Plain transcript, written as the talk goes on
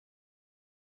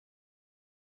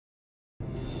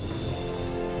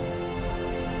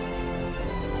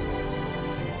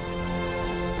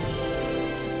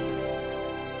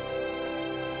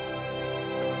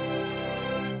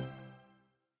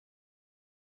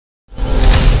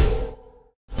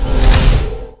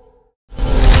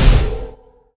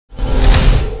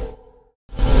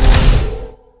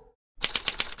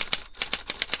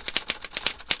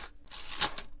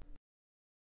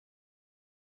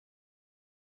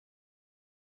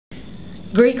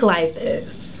Greek life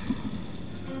is.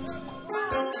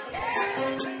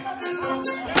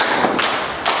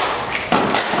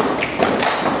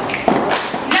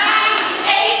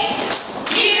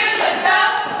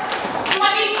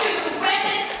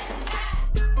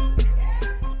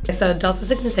 So Delta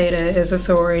Sigma Theta is a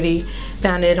sorority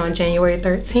founded on January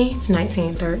 13th,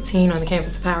 1913 on the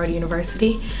campus of Howard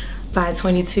University by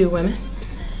 22 women.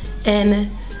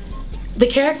 And the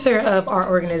character of our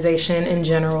organization in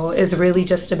general is really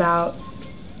just about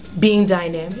being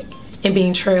dynamic and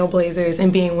being trailblazers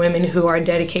and being women who are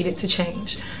dedicated to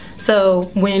change. So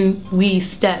when we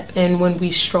step and when we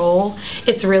stroll,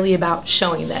 it's really about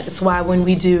showing that. It's why when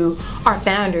we do our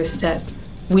founders step,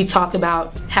 we talk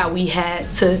about how we had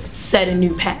to set a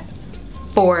new path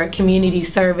for community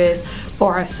service,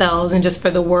 for ourselves, and just for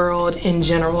the world in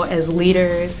general as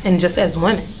leaders and just as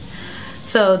women.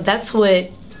 So that's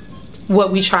what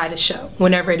we try to show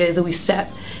whenever it is that we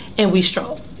step and we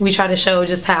stroll. We try to show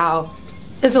just how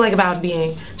it's like about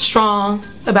being strong,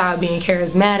 about being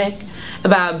charismatic,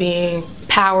 about being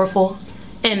powerful,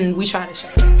 and we try to show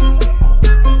that.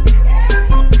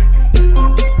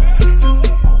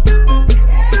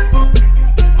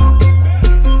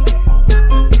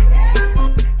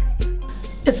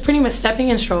 It's pretty much stepping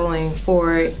and strolling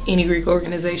for any Greek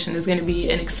organization is going to be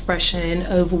an expression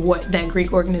of what that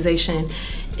Greek organization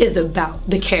is about,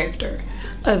 the character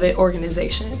of an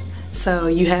organization. So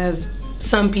you have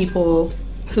some people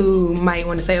who might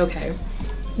want to say, okay,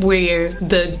 we're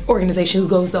the organization who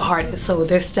goes the hardest, so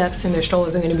their steps and their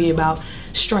strollers are going to be about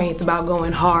strength, about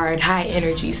going hard, high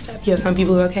energy stuff. You have some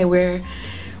people who are, okay, we're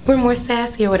more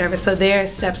sassy or whatever, so their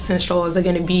steps and strollers are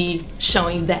going to be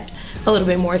showing that a little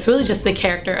bit more. It's really just the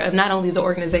character of not only the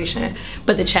organization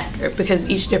but the chapter, because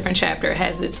each different chapter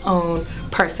has its own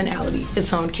personality,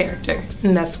 its own character,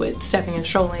 and that's what stepping and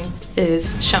strolling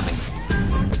is showing.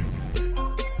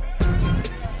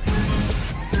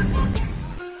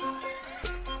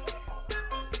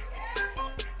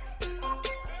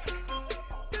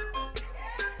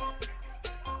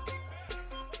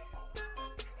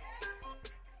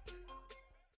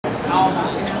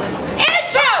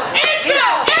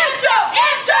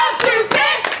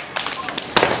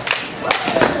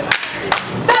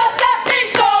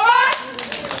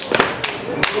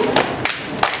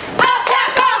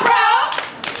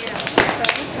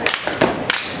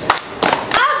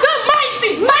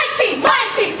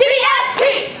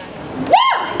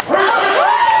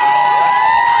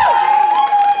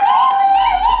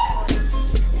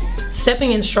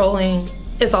 Stepping and strolling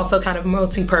is also kind of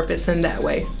multi-purpose in that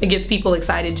way. It gets people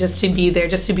excited just to be there,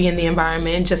 just to be in the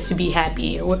environment, just to be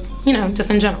happy, or, you know, just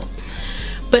in general.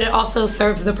 But it also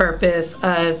serves the purpose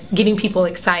of getting people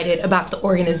excited about the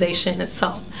organization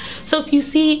itself. So if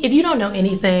you don't know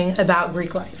anything about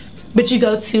Greek life, but you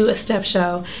go to a step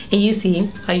show and you see,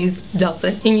 I use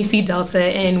Delta, and you see Delta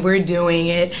and we're doing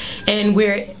it and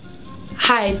we're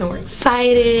hype and we're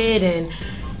excited and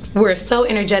we're so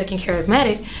energetic and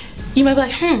charismatic, you might be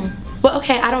like, well,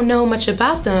 okay, I don't know much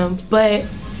about them, but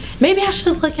maybe I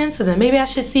should look into them. Maybe I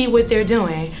should see what they're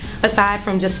doing aside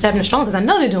from just stepping and strolling, because I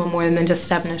know they're doing more than just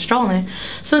stepping and strolling.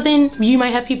 So then you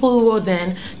might have people who will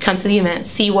then come to the event,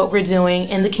 see what we're doing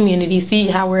in the community, see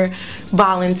how we're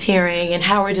volunteering and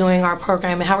how we're doing our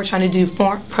program and how we're trying to do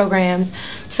programs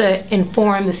to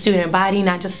inform the student body,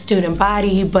 not just student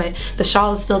body, but the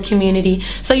Charlottesville community.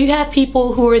 So you have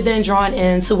people who are then drawn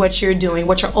into what you're doing,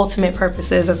 what your ultimate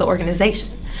purpose is as an organization.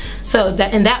 So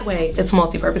that in that way, it's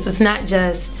multi-purpose. It's not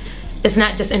just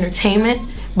entertainment,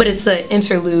 but it's an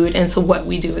interlude into what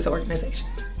we do as an organization.